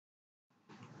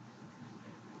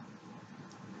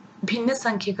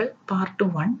ഭിന്നസംഖ്യകൾ part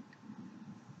 1.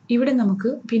 ഇവിടെ നമുക്ക്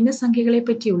ഭിന്നസംഖ്യകളെ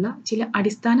പറ്റിയുള്ള ചില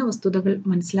അടിസ്ഥാന വസ്തുതകൾ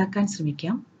മനസ്സിലാക്കാൻ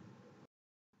ശ്രമിക്കാം.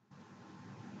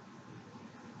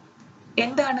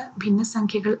 എന്താണ്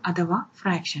ഭിന്നസംഖ്യകൾ അഥവാ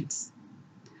ഫ്രാക്ഷൻസ്?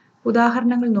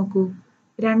 ഉദാഹരണങ്ങൾ നോക്കൂ.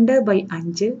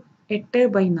 2/5,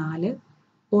 8/4,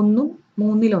 1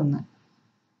 3/1.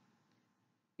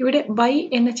 ഇവിടെ ബൈ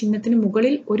എന്ന ചിഹ്നത്തിന്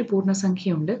മുകളിൽ ഒരു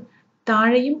പൂർണ്ണസംഖ്യയുണ്ട്,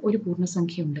 താഴെയും ഒരു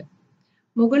പൂർണ്ണസംഖ്യയുണ്ട്.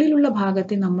 മുകളിലുള്ള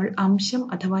ഭാഗത്തെ നമ്മൾ അംശം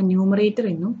അഥവാ ന്യൂമറേറ്റർ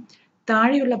എന്നും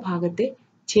താഴെയുള്ള ഭാഗത്തെ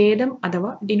ഛേദം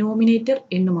അഥവാ ഡിനോമിനേറ്റർ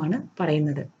എന്നുമാണ്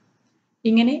പറയുന്നത്.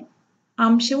 ഇങ്ങനെ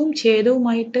അംശവും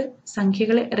ഛേദവുമായിട്ട്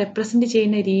സംഖ്യകളെ റെപ്രസെന്റ്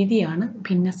ചെയ്യുന്ന രീതിയാണ്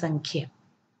ഭിന്നസംഖ്യ.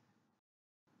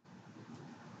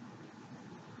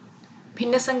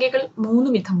 ഭിന്നസംഖ്യകൾ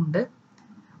 3 വിധമുണ്ട്.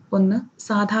 ഒന്ന്,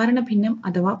 സാധാരണ ഭിന്നം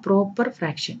അഥവാ പ്രോപ്പർ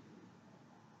ഫ്രാക്ഷൻ.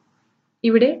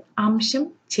 ഇവിടെ അംശം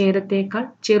ഛേദത്തേക്കാൾ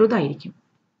ചെറുതായിരിക്കും.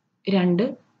 2,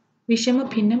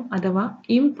 വിഷമഭിന്നം അഥവാ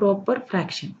ഇംപ്രോപ്പർ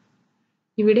ഫ്രാക്ഷൻ.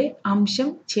 ഇവിടെ അംശം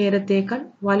ഛേദത്തേക്കാൾ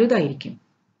വലുതായിരിക്കും.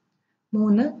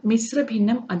 3,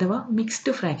 മിശ്രഭിന്നം അഥവാ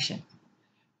മിക്സ്ഡ് ഫ്രാക്ഷൻ.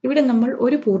 ഇവിടെ നമ്മൾ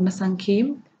ഒരു പൂർണ്ണസംഖ്യയും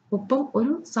ഒപ്പം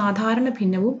ഒരു സാധാരണ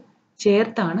ഭിന്നവും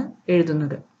ചേർത്താണ്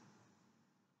എഴുതുന്നത്.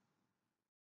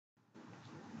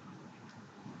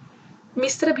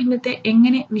 മിശ്രഭിന്നത്തെ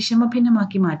എങ്ങനെ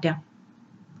വിഷമഭിന്നമാക്കി മാറ്റാം?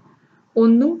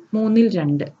 1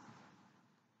 3/2.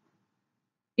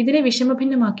 ഇതിനെ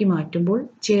വിഷമഭിന്നമാക്കി മാറ്റുമ്പോൾ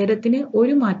ഛേദത്തിന്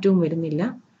ഒരു മാറ്റവും വരുന്നില്ല.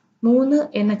 3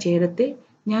 എന്ന ഛേദത്തെ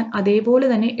ഞാൻ അതേപോലെ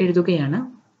തന്നെ എഴുതുകയാണ്.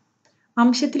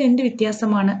 അംശത്തിൽ എന്ത്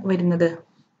വ്യത്യാസമാണ് വരുന്നത്?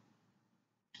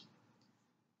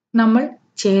 നമ്മൾ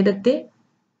ഛേദത്തെ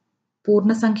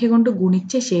പൂർണ്ണസംഖ്യ കൊണ്ട്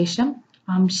ഗുണിച്ച ശേഷം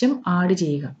അംശം ആഡ്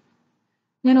ചെയ്യുക.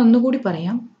 ഞാൻ ഒന്നുകൂടി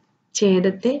പറയാം.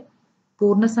 ഛേദത്തെ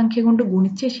പൂർണ്ണസംഖ്യ കൊണ്ട്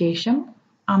ഗുണിച്ച ശേഷം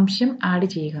അംശം ആഡ്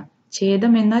ചെയ്യുക.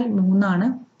 ഛേദം എന്നാൽ 3 ആണ്.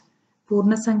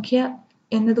 പൂർണ്ണസംഖ്യ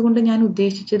എന്നതുകൊണ്ട് ഞാൻ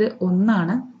ഉദ്ദേശിച്ചത് 1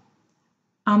 ആണ്.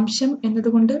 അംശം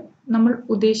എന്നതുകൊണ്ട് നമ്മൾ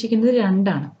ഉദ്ദേശിക്കുന്നത്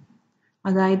 2 ആണ്.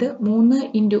 അതായത് 3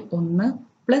 × 1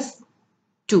 +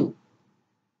 2,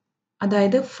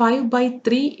 അതായത്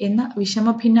 5/3 എന്ന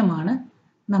വിഷമഭിന്നമാണ്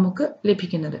നമുക്ക്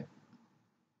ലഭിക്കുന്നത്.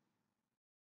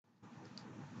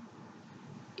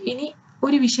 ഇനി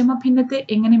ഒരു വിഷമഭിന്നത്തെ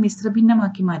എങ്ങനെ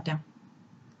മിശ്രഭിന്നമാക്കി മാറ്റാം?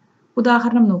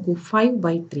 ഉദാഹരണം നോക്കൂ.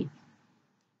 5/3.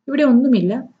 ഇവിടെ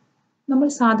ഒന്നുമില്ല. നമ്മൾ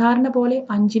സാധാരണ പോലെ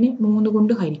 5നെ 3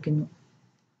 കൊണ്ട് ഹരിക്കുന്നു.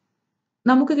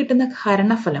 നമുക്ക് കിട്ടുന്ന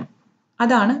ഹരണഫലം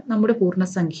അതാണ് നമ്മുടെ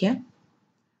പൂർണ്ണസംഖ്യ.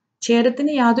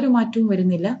 ഛേദത്തിന് യാതൊരു മാറ്റവും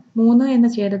വരുന്നില്ല. 3 എന്ന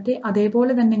ഛേദത്തെ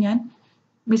അതേപോലെ തന്നെ ഞാൻ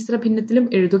മിശ്രഭിന്നത്തിലും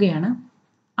എഴുതുകയാണ്.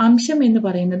 അംശം എന്ന്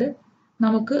പറയുന്നത്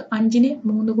നമുക്ക് 5നെ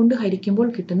 3 കൊണ്ട് ഹരിക്കുമ്പോൾ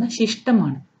കിട്ടുന്ന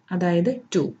ശിഷ്ടമാണ്, അതായത്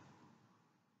 2.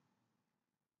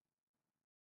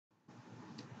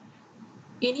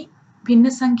 ഇനി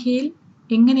ഭിന്നസംഖ്യയിൽ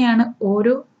എങ്ങനെയാണ്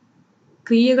ഓരോ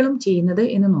ക്രിയകളും ചെയ്യുന്നത്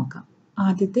എന്ന് നോക്കാം.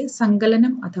 ആദ്യത്തെ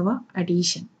സങ്കലനം അഥവാ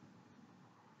അഡീഷൻ.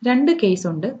 2 കേസ്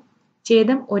ഉണ്ട്.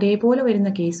 ഛേദം ഒരേപോലെ വരുന്ന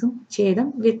കേസും ഛേദം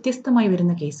വ്യത്യസ്തമായി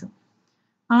വരുന്ന കേസും.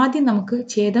 ആദ്യം നമുക്ക്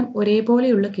ഛേദം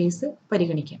ഒരേപോലെയുള്ള കേസ്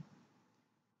പരിഗണിക്കാം.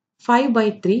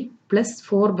 5/3 +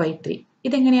 4/3.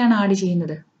 ഇതെങ്ങനെയാണ് ആഡ്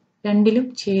ചെയ്യുന്നത്? രണ്ടിലും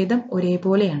ഛേദം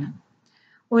ഒരേപോലെയാണ്.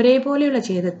 ഒരേപോലെയുള്ള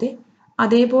ഛേദത്തെ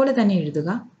അതേപോലെ തന്നെ എഴുതുക.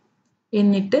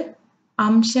 എന്നിട്ട്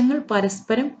അംശങ്ങൾ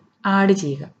പരസ്പരം ആഡ്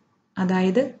ചെയ്യുക.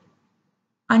 അതായത്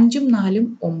 5ഉം 4ഉം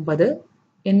 9.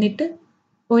 എന്നിട്ട്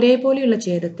ഒരേപോലെയുള്ള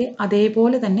ഛേദത്തെ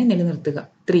അതേപോലെ തന്നെ നിലനിർത്തുക.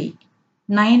 3.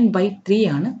 9/3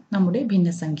 ആണ് നമ്മുടെ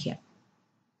ഭിന്നസംഖ്യ.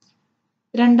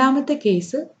 രണ്ടാമത്തെ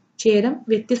കേസ് ഛേദം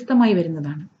വ്യത്യസ്തമായി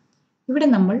വരുന്നതാണ്. ഇവിടെ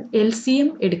നമ്മൾ LCM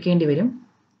എടുക്കേണ്ടി വരും.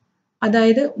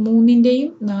 അതായത് 3ന്റെയും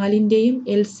 4ന്റെയും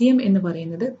LCM എന്ന്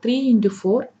പറയുന്നത് 3 ×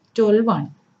 4 12 ആണ്.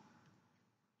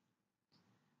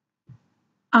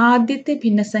 ആദ്യത്തെ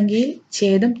ഭിന്നസംഖ്യയിൽ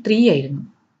ഛേദം 3 ആയിരുന്നു.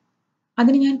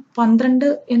 അതിന് ഞാൻ 12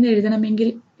 എന്ന് എഴുതണമെങ്കിൽ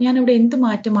ഞാൻ ഇവിടെ എന്ത്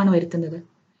മാറ്റമാണ് വരുത്തുന്നത്?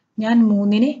 ഞാൻ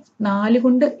 3നെ 4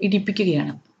 കൊണ്ട്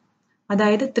ഇടിപ്പിക്കുകയാണ്.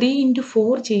 അതായത് 3 ×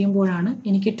 4 ചെയ്യുമ്പോഴാണ്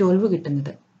എനിക്ക് 12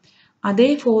 കിട്ടുന്നത്. അതേ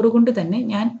 4 കൊണ്ട് തന്നെ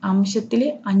ഞാൻ അംശത്തിലെ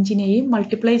 5നെയും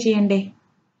മൾട്ടിപ്ലൈ ചെയ്യണ്ടേ?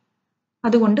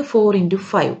 അതുകൊണ്ട് 4 ×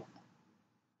 5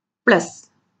 പ്ലസ്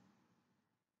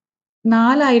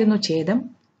 4 ആയിരുന്നു ഛേദം.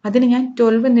 അതിന് ഞാൻ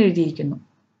 12 എന്ന് എഴുതിയിരിക്കുന്നു.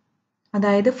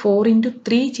 അതായത് 4 ×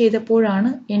 3 ചെയ്തപ്പോഴാണ്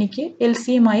എനിക്ക്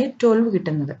LCM ആയ 12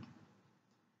 കിട്ടുന്നത്.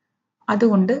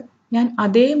 അതുകൊണ്ട് ഞാൻ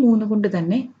അതേ 3 കൊണ്ട്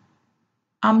തന്നെ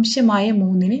അംശമായ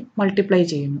 3നെ മൾട്ടിപ്ലൈ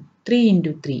ചെയ്യുന്നു. 3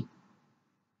 × 3,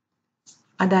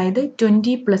 അതായത്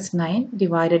 20 + 9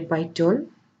 / 12.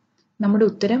 നമ്മുടെ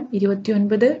ഉത്തരം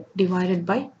 29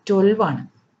 / 12 ആണ്.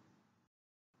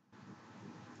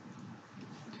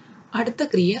 അടുത്ത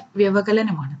ക്രിയ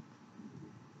വ്യവകലനമാണ്.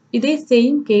 ഇതേ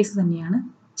സെയിം കേസ് തന്നെയാണ്.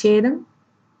 ഛേദം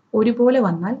ഒരുപോലെ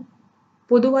വന്നാൽ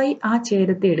പൊതുവായി ആ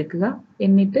ഛേദത്തെ എടുക്കുക.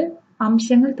 എന്നിട്ട്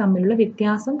അംശങ്ങൾ തമ്മിലുള്ള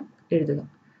വ്യത്യാസം എഴുതുക.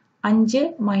 5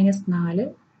 മൈനസ് 4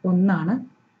 1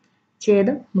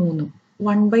 ഛേദം 3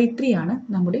 1/3 ആണ്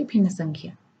നമ്മുടെ ഭിന്നസംഖ്യ.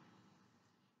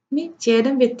 ഇനി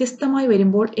ഛേദം വ്യത്യസ്തമായി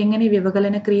വരുമ്പോൾ എങ്ങനെ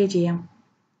വ്യവകലന ക്രിയ ചെയ്യാം?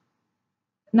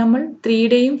 നമ്മൾ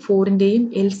 3യുടെയും 4ന്റെയും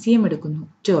LCM എടുക്കുന്നു,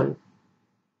 12.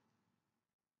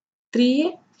 3യെ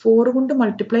 4 കൊണ്ട്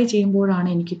മൾട്ടിപ്ലൈ ചെയ്യുമ്പോഴാണ്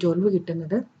എനിക്ക് 12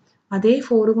 കിട്ടുന്നത്. അതേ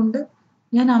 4 കൊണ്ട്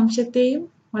ഞാൻ അംശത്തെയും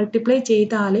മൾട്ടിപ്ലൈ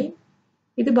ചെയ്താലേ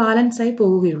ഇത് ബാലൻസ് ആയി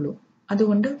പോവുകയുള്ളൂ.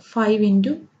 അതുകൊണ്ട് 5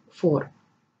 × 4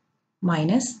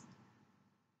 മൈനസ്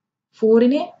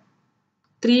 4നെ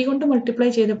 3 കൊണ്ട് മൾട്ടിപ്ലൈ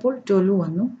ചെയ്തപ്പോൾ 12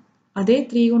 വന്നു. അതേ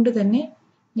 3 കൊണ്ട് തന്നെ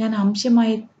ഞാൻ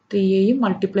അംശമായ 3യെയും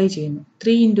മൾട്ടിപ്ലൈ ചെയ്യുന്നു.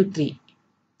 3 × 3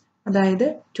 അതായത്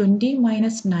 20 -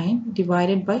 9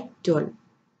 ഡിവൈഡഡ് ബൈ 12.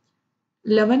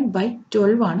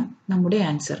 11/12 ആണ് നമ്മുടെ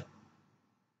ആൻസർ.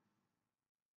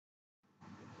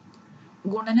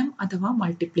 ഗുണനം അഥവാ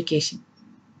മൾട്ടിപ്ലിക്കേഷൻ.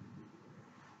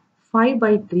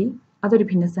 5/3 അതൊരു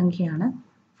ഭിന്നസംഖ്യയാണ്.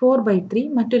 4/3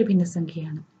 മറ്റൊരു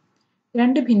ഭിന്നസംഖ്യയാണ്.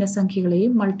 രണ്ട്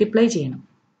ഭിന്നസംഖ്യകളെയും മൾട്ടിപ്ലൈ ചെയ്യണം.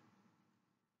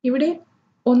 ഇവിടെ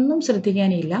ഒന്നും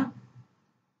ശ്രദ്ധിക്കാനില്ല.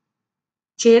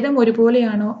 ഛേദം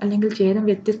ഒരുപോലെയാണോ അല്ലെങ്കിൽ ഛേദം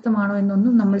വ്യത്യസ്തമാണോ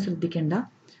എന്നൊന്നും നമ്മൾ ശ്രദ്ധിക്കേണ്ട.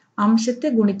 അംശത്തെ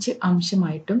ഗുണിച്ച്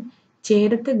അംശമായിട്ടും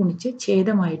ഛേദത്തെ ഗുണിച്ച്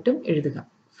ഛേദമായിട്ടും എഴുതുക.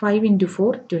 5 ×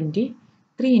 4 20,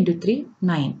 3 × 3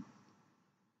 9.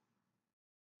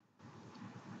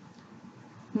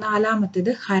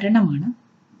 നാലാമത്തേത് ഹരണമാണ്.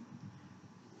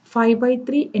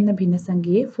 5/3 എന്ന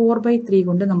ഭിന്നസംഖ്യയെ 4/3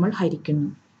 കൊണ്ട് നമ്മൾ ഹരിക്കുന്നു.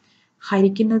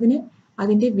 ഹരിക്കുന്നതിന്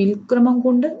അതിൻ്റെ വിൽക്രമം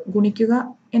കൊണ്ട് ഗുണിക്കുക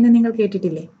എന്ന് നിങ്ങൾ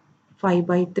കേട്ടിട്ടില്ലേ?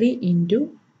 5/3 ×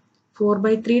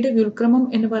 4/3യുടെ വ്യുൽക്രമം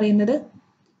എന്ന് പറയുന്നത്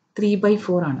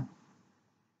 3/4 ആണ്.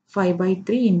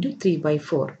 5/3 ×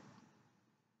 3/4.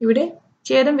 ഇവിടെ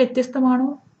ഛേദം വ്യത്യസ്തമാണോ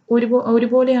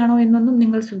ഒരുപോലെയാണോ എന്നൊന്നും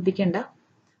നിങ്ങൾ ശ്രദ്ധിക്കേണ്ട.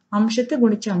 അംശത്തെ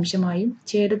ഗുണിച്ച് അംശമായും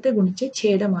ഛേദത്തെ ഗുണിച്ച്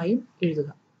ഛേദമായും എഴുതുക.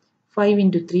 5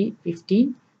 × 3 15,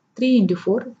 3 ×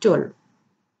 4 12.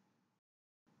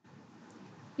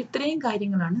 ഇത്രയും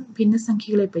കാര്യങ്ങളാണ്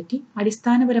ഭിന്നസംഖ്യകളെ പറ്റി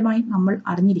അടിസ്ഥാനപരമായി നമ്മൾ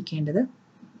അറിഞ്ഞിരിക്കേണ്ടത്.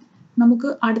 നമുക്ക്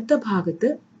അടുത്ത ഭാഗത്ത്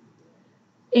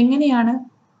എങ്ങനെയാണ്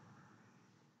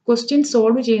ക്വസ്റ്റ്യൻ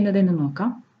സോൾവ് ചെയ്യുന്നതെന്ന്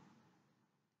നോക്കാം.